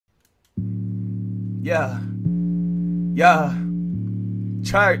Yeah.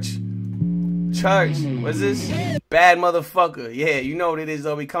 Church. What's this? Bad motherfucker. Yeah, you know what it is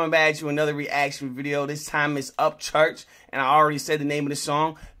though. We coming back to another reaction video. This time it's Upchurch. And I already said the name of the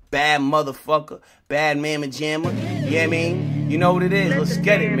song. Bad motherfucker. Bad mamma jamma. Yeah, I mean, you know what it is. Let's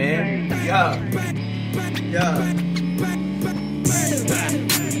get it, man. Yeah.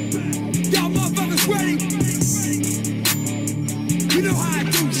 Y'all motherfuckers ready? You know how I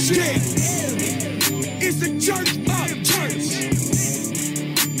do shit. It's the church of church.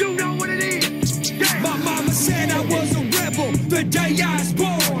 You know what it is. Yeah. My mama said I was a rebel the day I was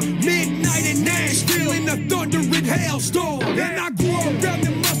born. Midnight in Nashville in a thundering hailstorm. And I grew up around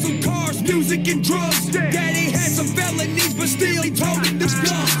the muscle cars, music and drugs. Daddy had some felonies, but still he told me this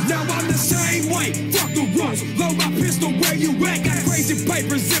gun. Now I'm the same way. Fuck the rules. Load my pistol where you at. Got crazy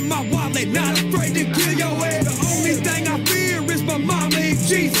papers in my wallet. Not afraid to kill your head. The only thing I fear is my mama and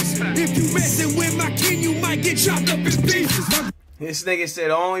Jesus. If you messing with my kin, you might get chopped up in pieces. This nigga said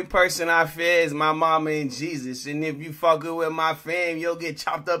the only person I fear is my mama and Jesus. And if you fucking with my fam, you'll get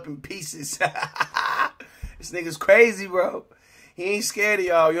chopped up in pieces. This nigga's crazy, bro. He ain't scared of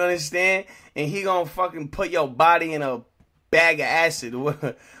y'all, you understand? And he gonna fucking put your body in a bag of acid or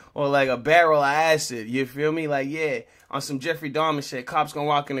like a barrel of acid. You feel me? Like, yeah, on some Jeffrey Dahmer shit, cops gonna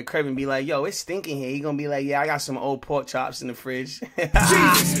walk in the crib and be like, yo, it's stinking here. He gonna be like, yeah, I got some old pork chops in the fridge.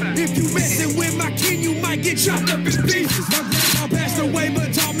 Jesus, if you messing with my kin, you might get chopped up in pieces. My grandma passed away,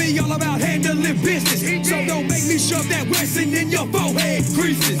 but taught me all about handling business. So don't make me shove that Wesson in your forehead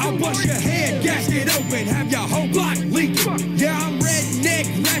creases. I'll bust your head gasket open, have your whole block leaking. Yeah, I'm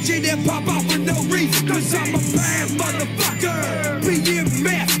redneck, ratchet, and pop off for no reason. Cause I'm a bad motherfucker.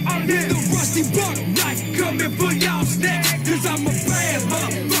 BMF, I'm in the rusty buck knife, coming for y'all snacks. Cause I'm a bad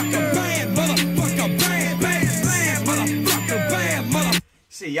motherfucker, bad motherfucker, bad motherfucker, bad motherfucker.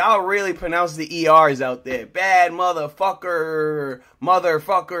 See, y'all really pronounce the ERs out there. Bad motherfucker,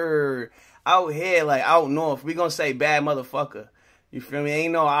 motherfucker. Out here, like out north, we gonna say bad motherfucker. You feel me?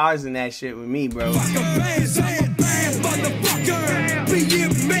 Ain't no R's in that shit with me, bro. Fuck a bad motherfucker.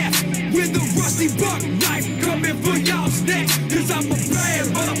 BMF with the rusty buck knife, coming for y'all snacks. Cause I'm a bad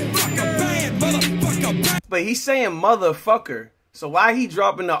motherfucker, bad motherfucker, bad. But he's saying motherfucker. So why he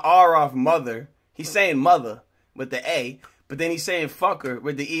dropping the R off mother? He's saying mother with the A, but then he's saying fucker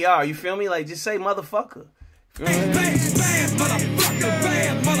with the ER. You feel me? Like, just say motherfucker. Bad motherfucker,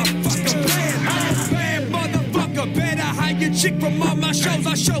 bad motherfucker, bad motherfucker. Better hide your chick from all my shows.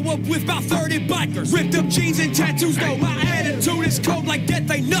 I show up with about 30 bikers, ripped up jeans and tattoos. Though my attitude is cold like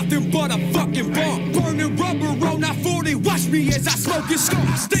death ain't nothing but a fucking bomb. Burning rubber on I 40. Watch me as I smoke and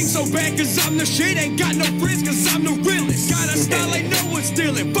scope. Stink so bad cause I'm the shit. Ain't got no friends cause I'm the realest. Got a style ain't no one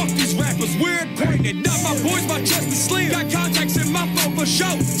stealing. Fuck these rappers, we're acquainted. Not my boys, my chest is slim. Got contacts in my phone for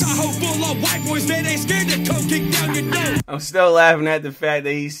show. Tahoe full of white boys that ain't scared to come kick down your door. I'm still laughing at the fact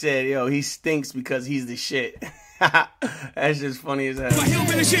that he said, yo, he stinks because he's the shit. That's just funny as hell. My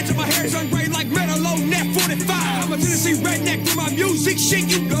hillbilly shit to my hair turn gray like metal on net 45. I'm a Tennessee redneck through my music shit.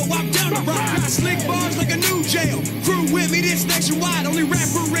 You know I'm down to ride. Got slick bars like a new jail. Crew with me, this nationwide. Only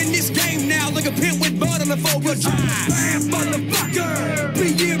rapper in this game now. Like a pimp with mud on the 4-wheel drive. Bad motherfucker.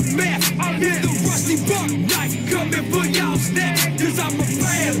 BMF. I'm in the rusty buck knife. Coming for y'all snacks. Cause I'm a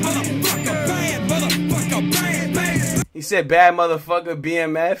bad motherfucker. Bad motherfucker. Bad, bad. He said bad motherfucker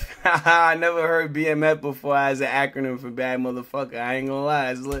BMF. I never heard BMF before as an acronym for bad motherfucker. I ain't gonna lie,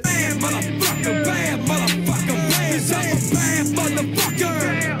 it's lit. Bad motherfucker, bad motherfucker, bad, bad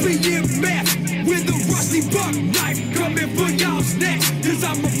motherfucker. BMF with the rusty buck knife, coming for y'all snacks. Cause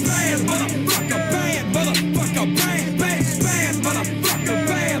I'm a bad motherfucker, bad motherfucker, bad, bad, bad motherfucker,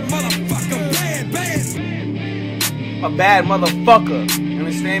 bad motherfucker, bad, bad. A bad motherfucker. You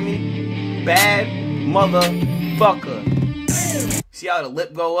understand me? Bad motherfucker. See how the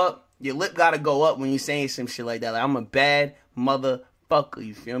lip go up? Your lip gotta go up when you're saying some shit like that. Like, I'm a bad motherfucker.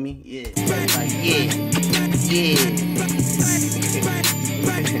 You feel me? Yeah. Like, yeah.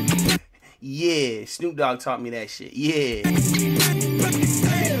 Yeah. Snoop Dogg taught me that shit. Yeah.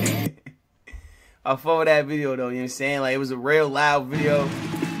 I fuck that video though, you know what I'm saying? Like, it was a real loud video.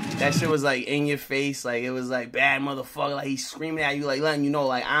 That shit was like in your face. Like, it was like bad motherfucker. Like, he's screaming at you, like letting you know,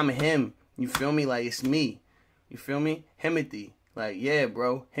 like, I'm him. You feel me? Like, it's me. You feel me? Himothy. Like, yeah,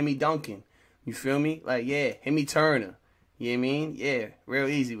 bro. Himmy Duncan. You feel me? Like, yeah. Himmy Turner. You know what I mean? Yeah. Real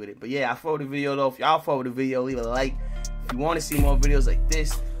easy with it. But yeah, I followed the video though. If y'all follow the video, leave a like. If you want to see more videos like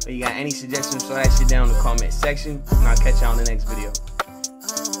this, or you got any suggestions, throw that shit down in the comment section. And I'll catch y'all in the next video.